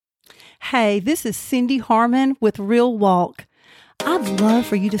Hey, this is Cindy Harmon with Real Walk. I'd love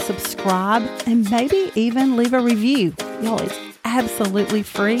for you to subscribe and maybe even leave a review. Y'all, it's absolutely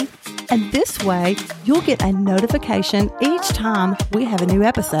free. And this way, you'll get a notification each time we have a new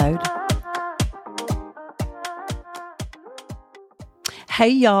episode. Hey,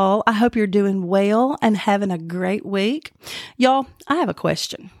 y'all. I hope you're doing well and having a great week. Y'all, I have a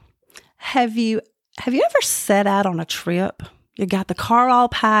question. Have you ever set out on a trip? You got the car all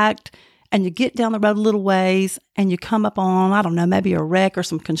packed and you get down the road a little ways and you come up on, I don't know, maybe a wreck or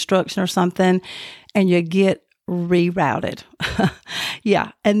some construction or something, and you get rerouted.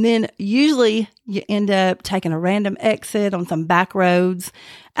 Yeah. And then usually you end up taking a random exit on some back roads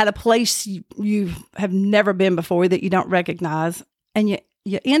at a place you have never been before that you don't recognize. And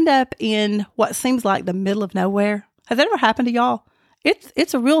you end up in what seems like the middle of nowhere. Has that ever happened to y'all?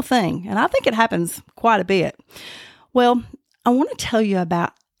 It's a real thing. And I think it happens quite a bit. Well, I want to tell you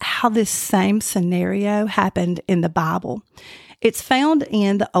about how this same scenario happened in the Bible. It's found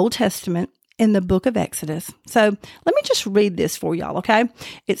in the Old Testament in the book of Exodus. So let me just read this for y'all, okay?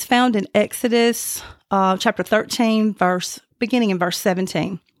 It's found in Exodus chapter 13, beginning in verse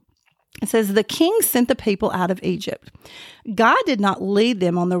 17. It says, "The king sent the people out of Egypt. God did not lead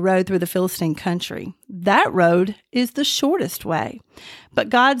them on the road through the Philistine country. That road is the shortest way. But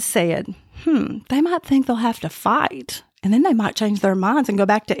God said, they might think they'll have to fight, and then they might change their minds and go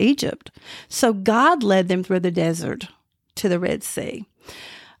back to Egypt. So God led them through the desert to the Red Sea."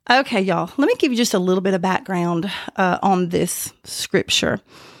 Okay, y'all, let me give you just a little bit of background on this scripture.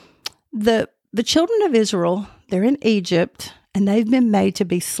 The children of Israel, they're in Egypt, and they've been made to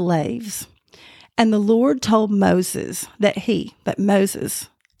be slaves. And the Lord told Moses that Moses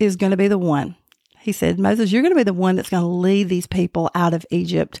is going to be the one. He said, "Moses, you're going to be the one that's going to lead these people out of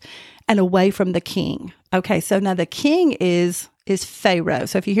Egypt and away from the king." Okay, so now the king is Pharaoh.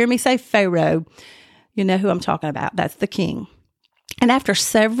 So if you hear me say Pharaoh, you know who I'm talking about. That's the king. And after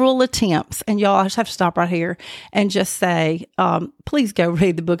several attempts, and y'all, I just have to stop right here and just say, please go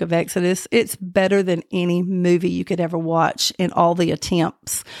read the book of Exodus. It's better than any movie you could ever watch in all the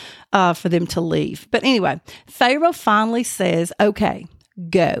attempts for them to leave. But anyway, Pharaoh finally says, "Okay,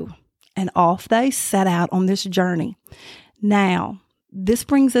 go." And off they set out on this journey. Now, this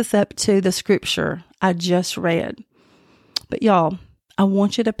brings us up to the scripture I just read. But y'all, I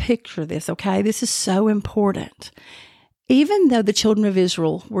want you to picture this, okay? This is so important. Even though the children of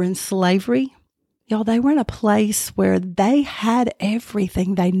Israel were in slavery, y'all, they were in a place where they had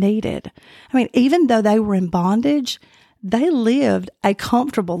everything they needed. I mean, even though they were in bondage, they lived a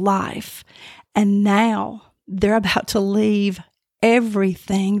comfortable life. And now they're about to leave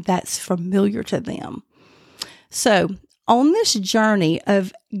everything that's familiar to them. So on this journey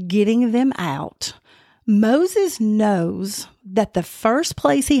of getting them out, Moses knows that the first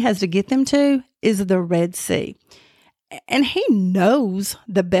place he has to get them to is the Red Sea. And he knows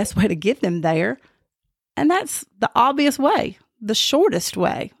the best way to get them there. And that's the obvious way, the shortest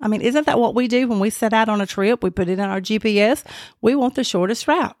way. I mean, isn't that what we do when we set out on a trip? We put it in our GPS. We want the shortest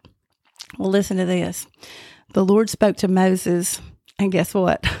route. Well, listen to this. The Lord spoke to Moses, and guess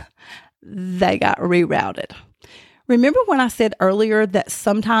what? They got rerouted. Remember when I said earlier that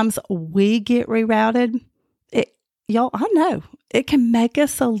sometimes we get rerouted? Y'all, I know it can make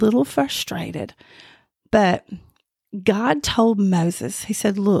us a little frustrated, but God told Moses, he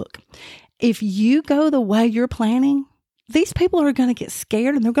said, "Look, if you go the way you're planning, these people are going to get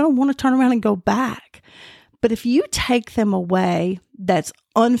scared and they're going to want to turn around and go back. But if you take them away that's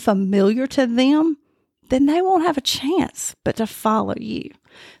unfamiliar to them, then they won't have a chance but to follow you."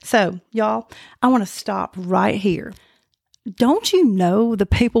 So, y'all, I want to stop right here. Don't you know the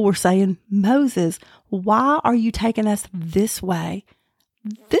people were saying, "Moses, why are you taking us this way?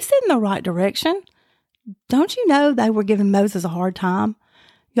 This isn't the right direction." Don't you know they were giving Moses a hard time?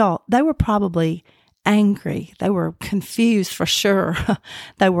 Y'all, they were probably angry. They were confused for sure.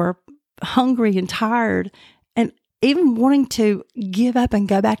 They were hungry and tired and even wanting to give up and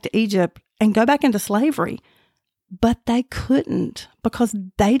go back to Egypt and go back into slavery. But they couldn't because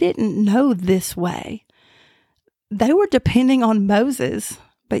they didn't know this way. They were depending on Moses.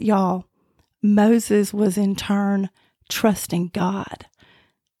 But y'all, Moses was in turn trusting God.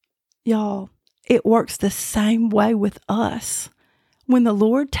 Y'all, it works the same way with us. When the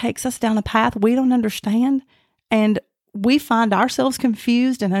Lord takes us down a path we don't understand and we find ourselves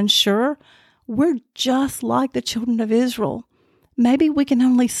confused and unsure, we're just like the children of Israel. Maybe we can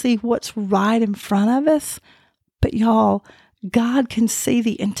only see what's right in front of us, but y'all, God can see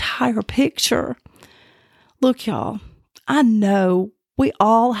the entire picture. Look, y'all, I know we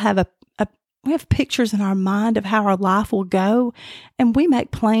all have a We have pictures in our mind of how our life will go, and we make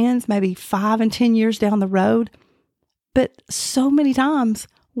plans maybe 5 and 10 years down the road. But so many times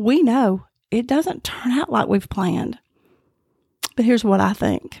we know it doesn't turn out like we've planned. But here's what I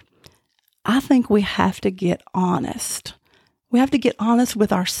think. I think we have to get honest. We have to get honest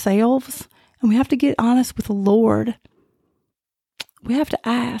with ourselves, and we have to get honest with the Lord. We have to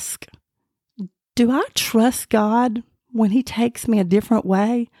ask, do I trust God when He takes me a different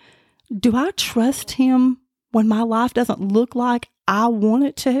way? Do I trust Him when my life doesn't look like I want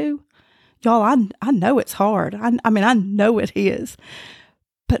it to? Y'all, I know it's hard. I know it is.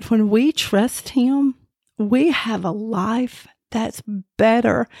 But when we trust Him, we have a life that's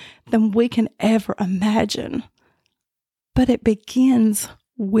better than we can ever imagine. But it begins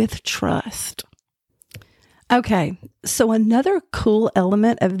with trust. Okay, so another cool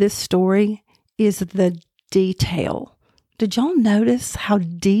element of this story is the detail. Did y'all notice how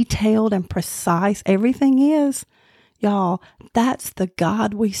detailed and precise everything is? Y'all, that's the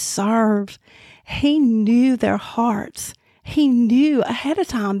God we serve. He knew their hearts. He knew ahead of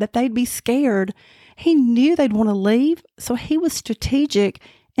time that they'd be scared. He knew they'd want to leave, so He was strategic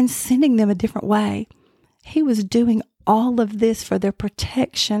in sending them a different way. He was doing all of this for their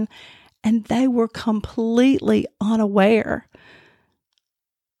protection, and they were completely unaware.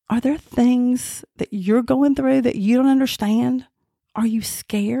 Are there things that you're going through that you don't understand? Are you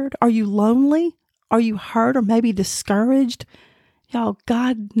scared? Are you lonely? Are you hurt or maybe discouraged? Y'all,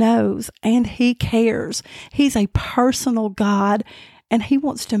 God knows and He cares. He's a personal God, and He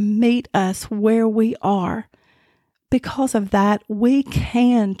wants to meet us where we are. Because of that, we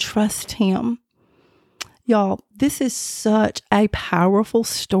can trust Him. Y'all, this is such a powerful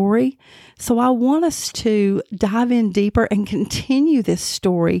story. So I want us to dive in deeper and continue this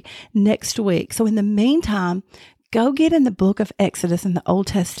story next week. So in the meantime, go get in the book of Exodus in the Old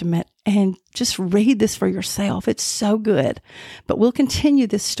Testament and just read this for yourself. It's so good. But we'll continue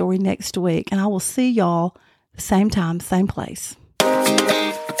this story next week, and I will see y'all the same time, same place.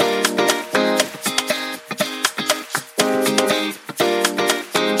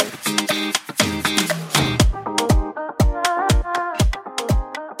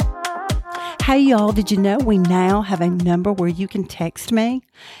 Hey y'all, did you know we now have a number where you can text me?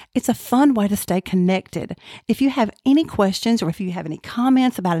 It's a fun way to stay connected. If you have any questions or if you have any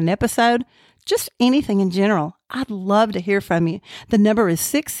comments about an episode, just anything in general, I'd love to hear from you. The number is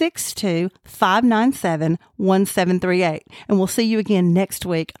 662-597-1738, and we'll see you again next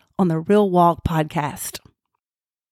week on the Real Walk Podcast.